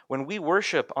redeemed. When we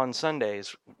worship on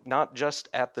Sundays, not just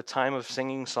at the time of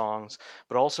singing songs,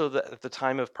 but also at the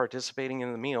time of participating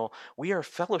in the meal, we are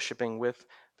fellowshipping with,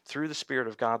 through the Spirit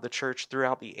of God, the church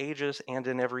throughout the ages and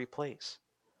in every place.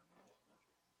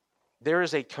 There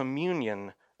is a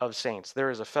communion of saints. There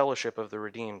is a fellowship of the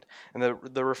redeemed. And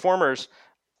the Reformers,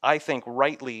 I think,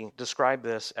 rightly describe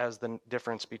this as the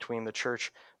difference between the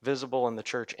church visible and the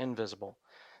church invisible.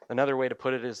 Another way to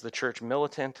put it is the church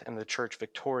militant and the church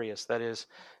victorious. That is,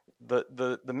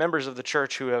 the members of the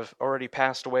church who have already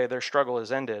passed away, their struggle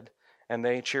is ended, and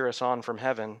they cheer us on from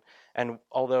heaven. And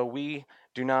although we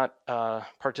do not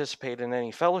participate in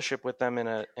any fellowship with them in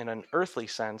an earthly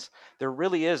sense, there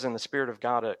really is in the Spirit of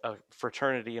God a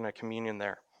fraternity and a communion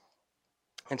there.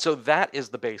 And so that is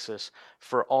the basis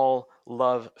for all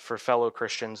love for fellow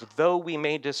Christians. Though we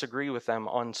may disagree with them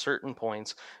on certain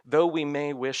points, though we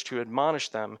may wish to admonish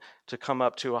them to come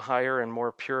up to a higher and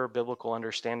more pure biblical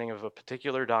understanding of a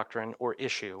particular doctrine or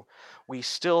issue, we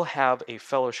still have a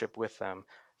fellowship with them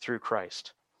through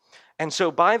Christ. And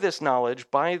so by this knowledge,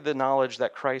 by the knowledge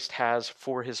that Christ has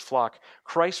for his flock,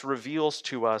 Christ reveals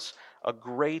to us a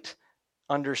great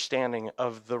understanding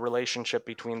of the relationship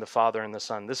between the Father and the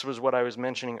Son. This was what I was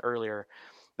mentioning earlier,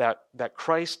 that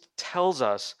Christ tells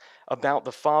us about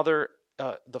the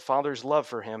Father's love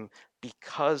for him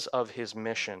because of his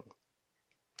mission.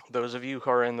 Those of you who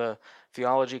are in the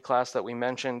theology class that we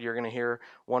mentioned, you're going to hear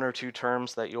one or two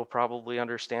terms that you'll probably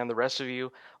understand. The rest of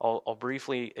you, I'll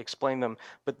briefly explain them.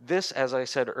 But this, as I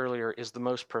said earlier, is the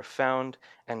most profound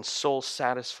and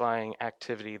soul-satisfying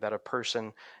activity that a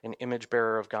person, an image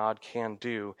bearer of God, can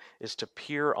do, is to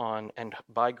peer on and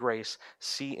by grace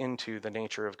see into the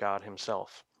nature of God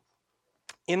himself.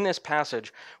 In this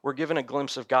passage, we're given a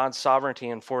glimpse of God's sovereignty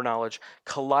and foreknowledge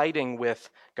colliding with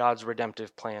God's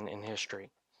redemptive plan in history.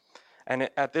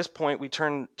 And at this point, we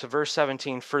turn to verse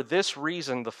 17. For this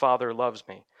reason, the Father loves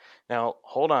me. Now,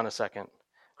 hold on a second.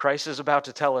 Christ is about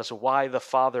to tell us why the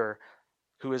Father,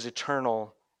 who is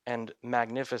eternal and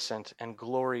magnificent and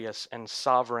glorious and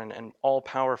sovereign and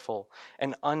all-powerful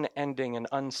and unending and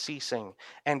unceasing,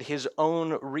 and his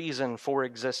own reason for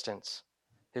existence,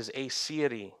 his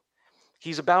aseity.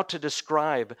 He's about to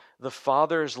describe the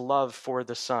Father's love for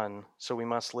the Son, so we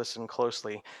must listen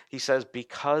closely. He says,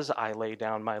 because I lay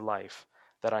down my life,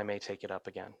 that I may take it up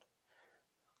again.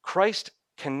 Christ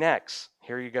connects,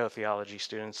 here you go, theology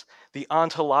students, the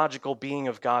ontological being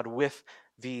of God with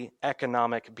the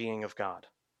economic being of God.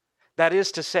 That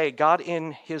is to say, God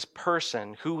in his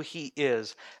person, who he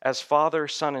is, as Father,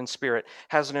 Son, and Spirit,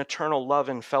 has an eternal love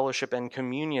and fellowship and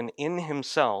communion in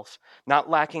himself, not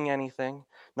lacking anything,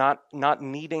 not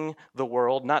needing the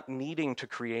world, not needing to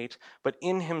create, but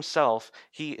in himself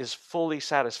he is fully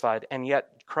satisfied, and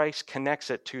yet Christ connects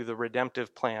it to the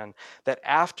redemptive plan that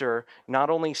after not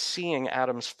only seeing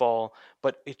Adam's fall,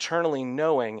 but eternally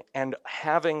knowing and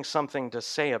having something to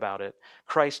say about it,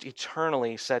 Christ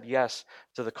eternally said yes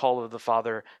to the call of the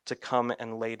Father to come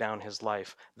and lay down his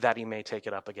life that he may take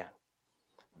it up again.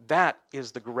 That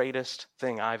is the greatest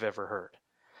thing I've ever heard.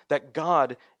 That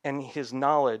God and his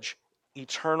knowledge,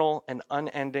 eternal and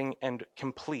unending and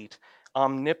complete,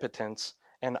 omnipotence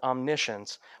and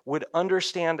omniscience, would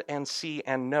understand and see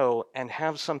and know and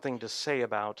have something to say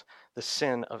about the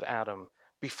sin of Adam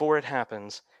before it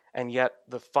happens, and yet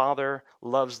the Father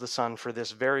loves the Son for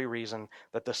this very reason,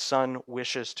 that the Son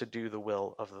wishes to do the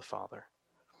will of the Father.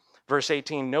 Verse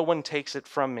 18, no one takes it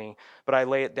from me, but I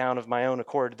lay it down of my own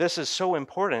accord. This is so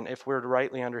important if we're to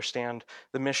rightly understand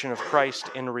the mission of Christ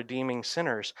in redeeming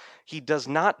sinners. He does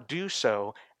not do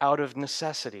so out of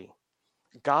necessity.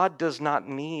 God does not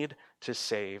need to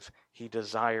save, he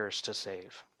desires to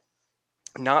save.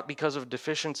 Not because of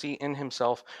deficiency in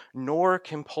himself, nor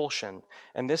compulsion.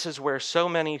 And this is where so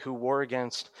many who war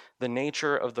against the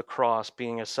nature of the cross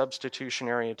being a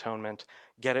substitutionary atonement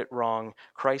get it wrong.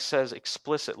 Christ says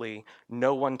explicitly,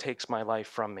 no one takes my life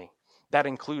from me. That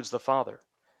includes the Father.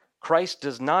 Christ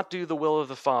does not do the will of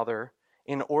the Father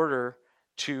in order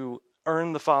to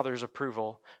earn the Father's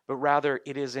approval, but rather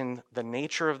it is in the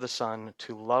nature of the Son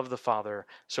to love the Father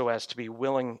so as to be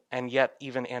willing and yet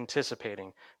even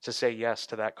anticipating to say yes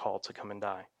to that call to come and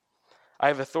die. I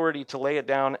have authority to lay it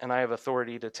down and I have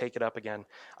authority to take it up again.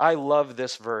 I love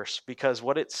this verse because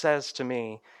what it says to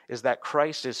me is that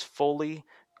Christ is fully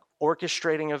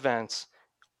orchestrating events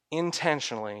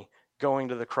intentionally going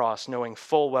to the cross, knowing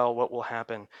full well what will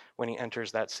happen when he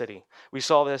enters that city. We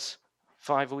saw this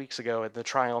 5 weeks ago at the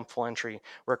triumphal entry,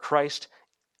 where Christ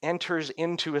enters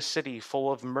into a city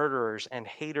full of murderers and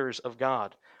haters of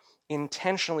God,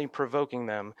 intentionally provoking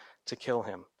them to kill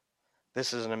him.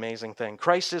 This is an amazing thing.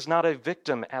 Christ is not a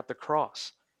victim at the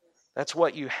cross. That's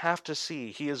what you have to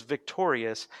see. He is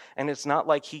victorious, and it's not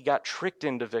like he got tricked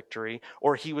into victory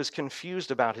or he was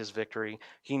confused about his victory.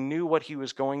 He knew what he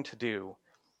was going to do,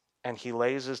 and he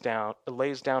lays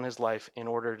down his life in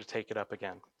order to take it up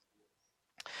again.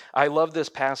 I love this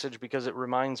passage because it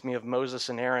reminds me of Moses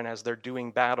and Aaron as they're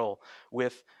doing battle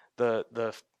with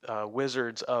the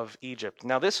wizards of Egypt.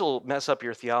 Now, this will mess up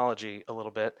your theology a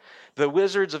little bit. The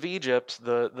wizards of Egypt,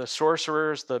 the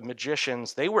sorcerers, the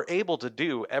magicians, they were able to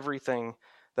do everything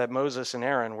that Moses and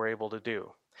Aaron were able to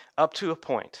do, up to a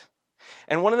point.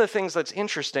 And one of the things that's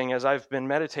interesting as I've been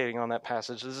meditating on that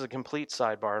passage, this is a complete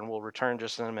sidebar and we'll return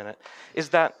just in a minute, is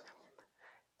that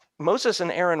Moses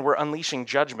and Aaron were unleashing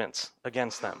judgments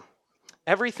against them.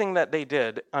 everything that they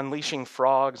did, unleashing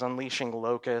frogs, unleashing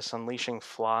locusts, unleashing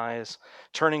flies,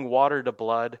 turning water to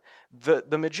blood,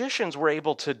 the magicians were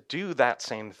able to do that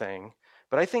same thing,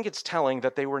 but I think it's telling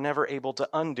that they were never able to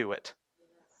undo it.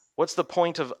 What's the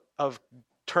point of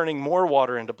turning more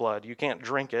water into blood? You can't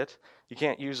drink it. You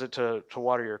can't use it to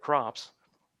water your crops.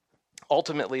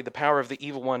 Ultimately, the power of the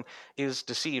evil one is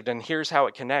deceived, and here's how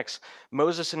it connects.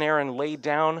 Moses and Aaron lay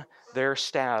down their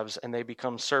staves, and they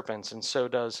become serpents, and so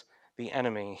does the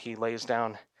enemy. He lays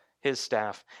down his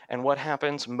staff. And what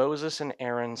happens? Moses and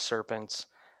Aaron's serpents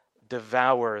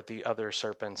devour the other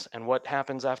serpents. And what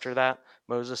happens after that?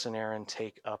 Moses and Aaron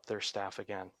take up their staff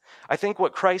again. I think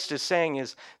what Christ is saying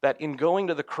is that in going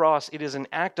to the cross, it is an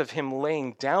act of him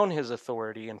laying down his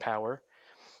authority and power,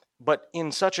 but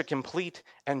in such a complete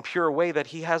and pure way that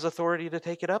he has authority to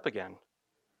take it up again.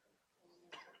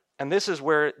 And this is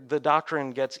where the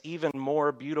doctrine gets even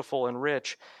more beautiful and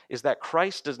rich, is that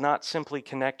Christ does not simply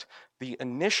connect the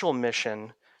initial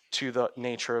mission to the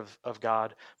nature of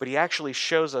God, but he actually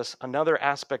shows us another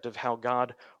aspect of how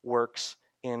God works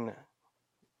in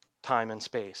time and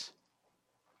space.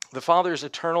 The Father's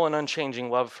eternal and unchanging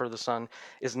love for the Son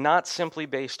is not simply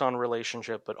based on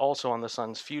relationship, but also on the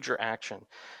Son's future action.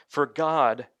 For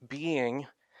God, being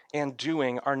and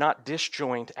doing are not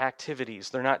disjoint activities.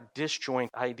 They're not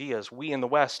disjoint ideas. We in the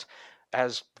West,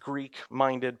 as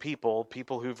Greek-minded people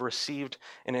who've received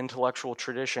an intellectual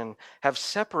tradition, have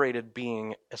separated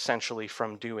being essentially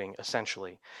from doing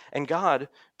essentially. And God,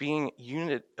 being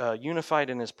unified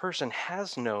in his person,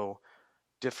 has no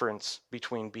difference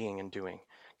between being and doing.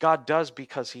 God does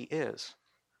because he is.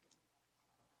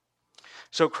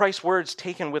 So Christ's words,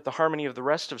 taken with the harmony of the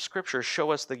rest of Scripture,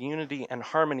 show us the unity and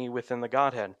harmony within the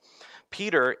Godhead.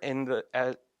 Peter,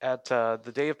 at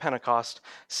the day of Pentecost,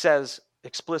 says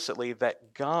explicitly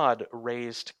that God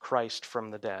raised Christ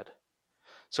from the dead.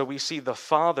 So we see the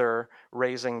Father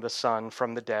raising the Son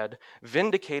from the dead,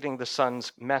 vindicating the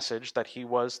Son's message that he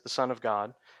was the Son of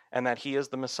God and that he is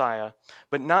the Messiah,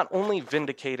 but not only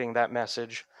vindicating that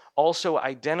message, also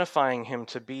identifying him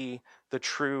to be the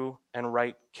true and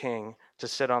right king to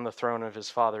sit on the throne of his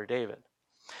father David.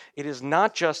 It is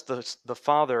not just the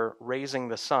Father raising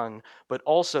the Son, but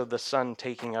also the Son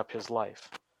taking up his life.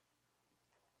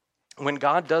 When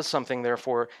God does something,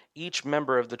 therefore, each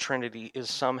member of the Trinity is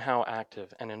somehow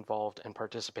active and involved and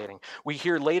participating. We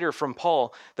hear later from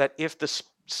Paul that if the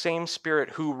same Spirit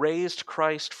who raised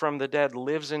Christ from the dead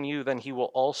lives in you, then he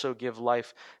will also give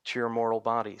life to your mortal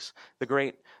bodies, the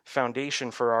great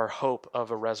foundation for our hope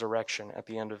of a resurrection at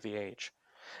the end of the age.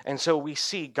 And so we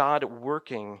see God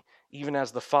working, even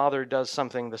as the Father does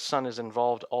something, the Son is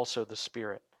involved, also the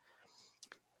Spirit.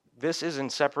 This is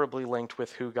inseparably linked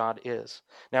with who God is.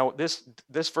 Now, this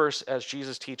verse, as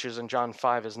Jesus teaches in John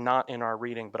 5, is not in our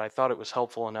reading, but I thought it was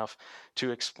helpful enough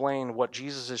to explain what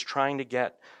Jesus is trying to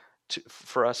get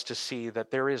for us to see,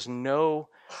 that there is no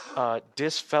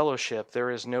disfellowship,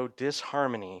 there is no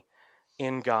disharmony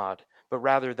in God, but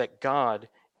rather that God,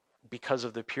 because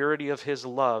of the purity of his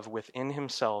love within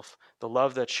himself, the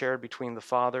love that's shared between the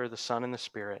Father, the Son, and the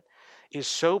Spirit, is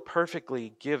so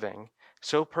perfectly giving,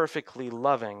 so perfectly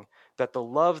loving, that the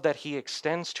love that he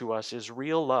extends to us is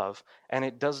real love, and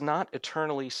it does not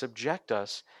eternally subject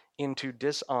us into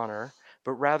dishonor,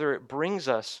 but rather it brings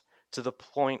us to the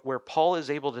point where Paul is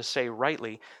able to say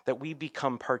rightly that we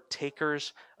become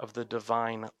partakers of the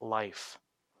divine life.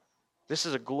 This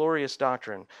is a glorious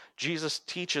doctrine. Jesus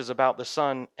teaches about the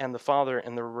Son and the Father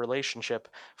and the relationship.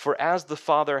 For as the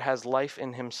Father has life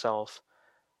in himself,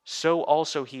 so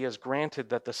also he has granted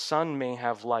that the Son may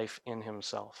have life in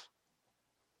himself.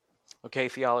 Okay,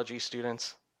 theology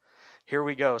students, here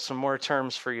we go. Some more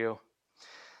terms for you.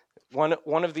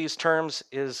 One of these terms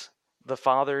is the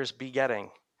Father's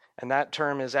begetting. And that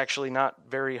term is actually not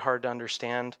very hard to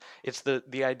understand. It's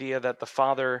the idea that the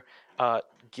Father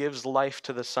gives life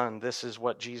to the Son. This is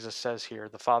what Jesus says here.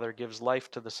 The Father gives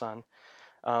life to the Son.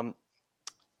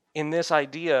 In this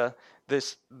idea,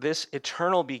 this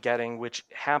eternal begetting which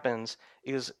happens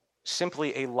is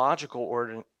simply a logical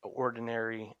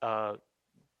ordinary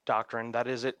doctrine. That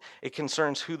is, it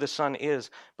concerns who the Son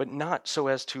is, but not so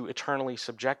as to eternally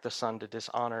subject the Son to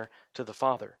dishonor to the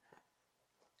Father.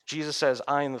 Jesus says,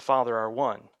 I and the Father are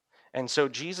one. And so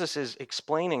Jesus is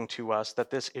explaining to us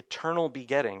that this eternal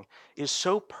begetting is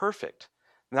so perfect,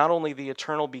 not only the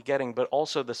eternal begetting, but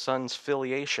also the Son's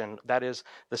filiation, that is,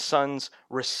 the Son's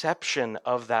reception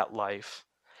of that life,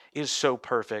 is so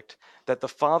perfect that the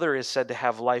Father is said to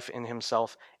have life in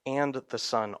himself and the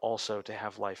Son also to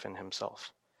have life in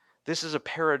himself. This is a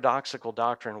paradoxical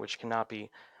doctrine which cannot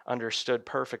be understood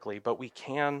perfectly, but we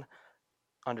can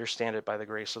understand it by the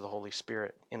grace of the Holy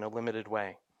Spirit in a limited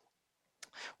way.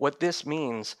 What this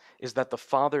means is that the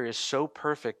Father is so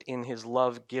perfect in his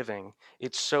love giving.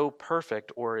 It's so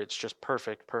perfect, or it's just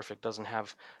perfect. Perfect doesn't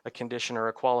have a condition or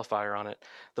a qualifier on it.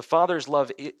 The Father's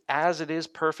love, as it is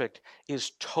perfect,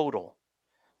 is total.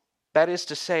 That is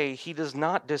to say, he does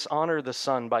not dishonor the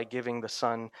Son by giving the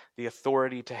Son the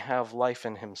authority to have life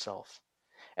in himself.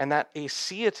 And that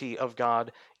aseity of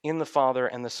God in the Father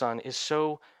and the Son is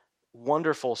so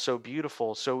wonderful, so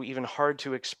beautiful, so even hard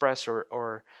to express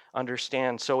or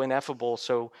understand, so ineffable,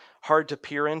 so hard to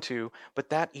peer into, but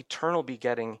that eternal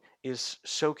begetting is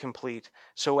so complete,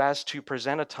 so as to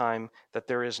present a time that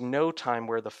there is no time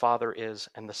where the Father is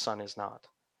and the Son is not.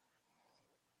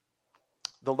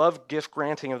 The love gift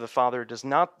granting of the Father does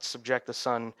not subject the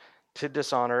Son to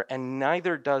dishonor, and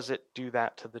neither does it do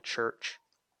that to the church.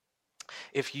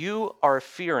 If you are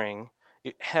fearing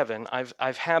heaven,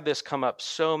 I've had this come up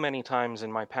so many times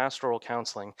in my pastoral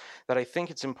counseling that I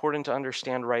think it's important to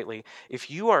understand rightly.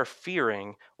 If you are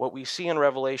fearing what we see in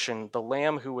Revelation, the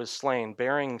Lamb who was slain,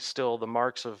 bearing still the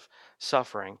marks of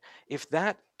suffering, if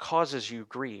that causes you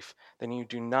grief, then you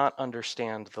do not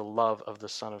understand the love of the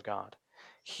Son of God.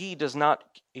 He does not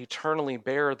eternally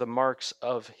bear the marks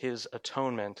of his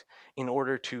atonement in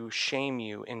order to shame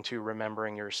you into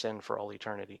remembering your sin for all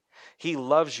eternity. He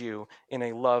loves you in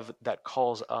a love that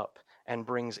calls up and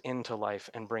brings into life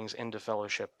and brings into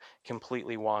fellowship,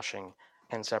 completely washing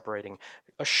and separating.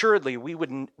 Assuredly, we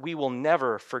will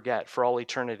never forget for all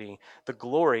eternity the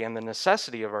glory and the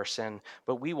necessity of our sin,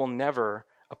 but we will never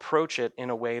approach it in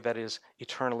a way that is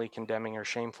eternally condemning or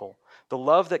shameful. The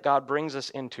love that God brings us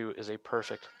into is a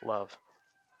perfect love.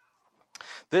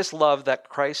 This love that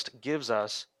Christ gives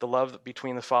us, the love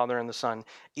between the Father and the Son,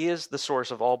 is the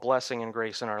source of all blessing and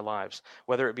grace in our lives,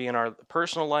 whether it be in our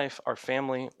personal life, our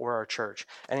family, or our church.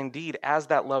 And indeed, as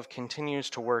that love continues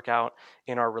to work out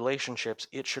in our relationships,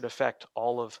 it should affect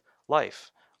all of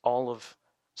life, all of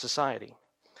society.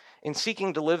 In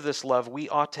seeking to live this love, we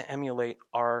ought to emulate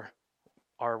our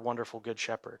wonderful Good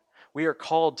Shepherd. We are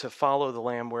called to follow the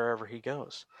Lamb wherever he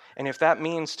goes. And if that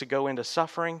means to go into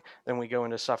suffering, then we go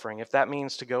into suffering. If that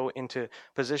means to go into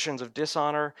positions of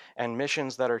dishonor and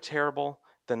missions that are terrible,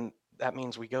 then that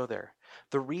means we go there.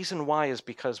 The reason why is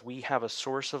because we have a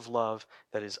source of love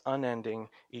that is unending,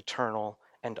 eternal,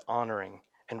 and honoring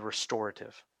and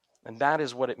restorative. And that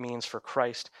is what it means for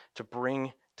Christ to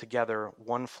bring together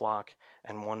one flock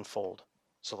and one fold.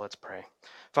 So let's pray.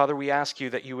 Father, we ask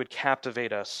you that you would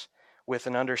captivate us with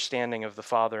an understanding of the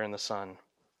Father and the Son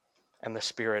and the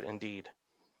Spirit indeed.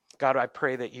 God, I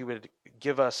pray that you would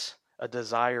give us a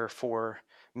desire for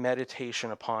meditation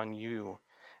upon you.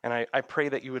 And I pray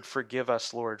that you would forgive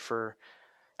us, Lord, for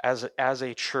as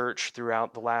a church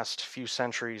throughout the last few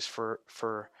centuries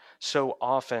for so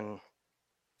often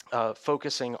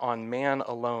focusing on man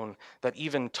alone, that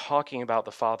even talking about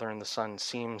the Father and the Son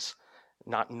seems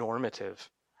not normative.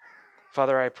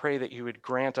 Father, I pray that you would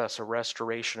grant us a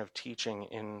restoration of teaching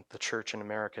in the church in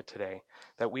America today,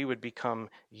 that we would become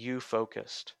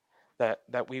you-focused,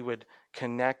 that we would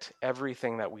connect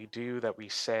everything that we do, that we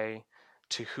say,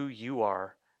 to who you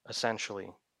are, essentially.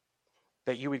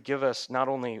 That you would give us not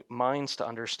only minds to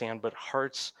understand, but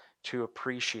hearts to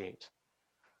appreciate.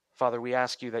 Father, we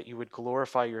ask you that you would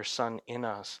glorify your Son in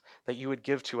us, that you would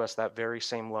give to us that very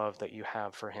same love that you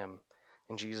have for him.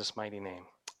 In Jesus' mighty name,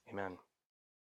 amen.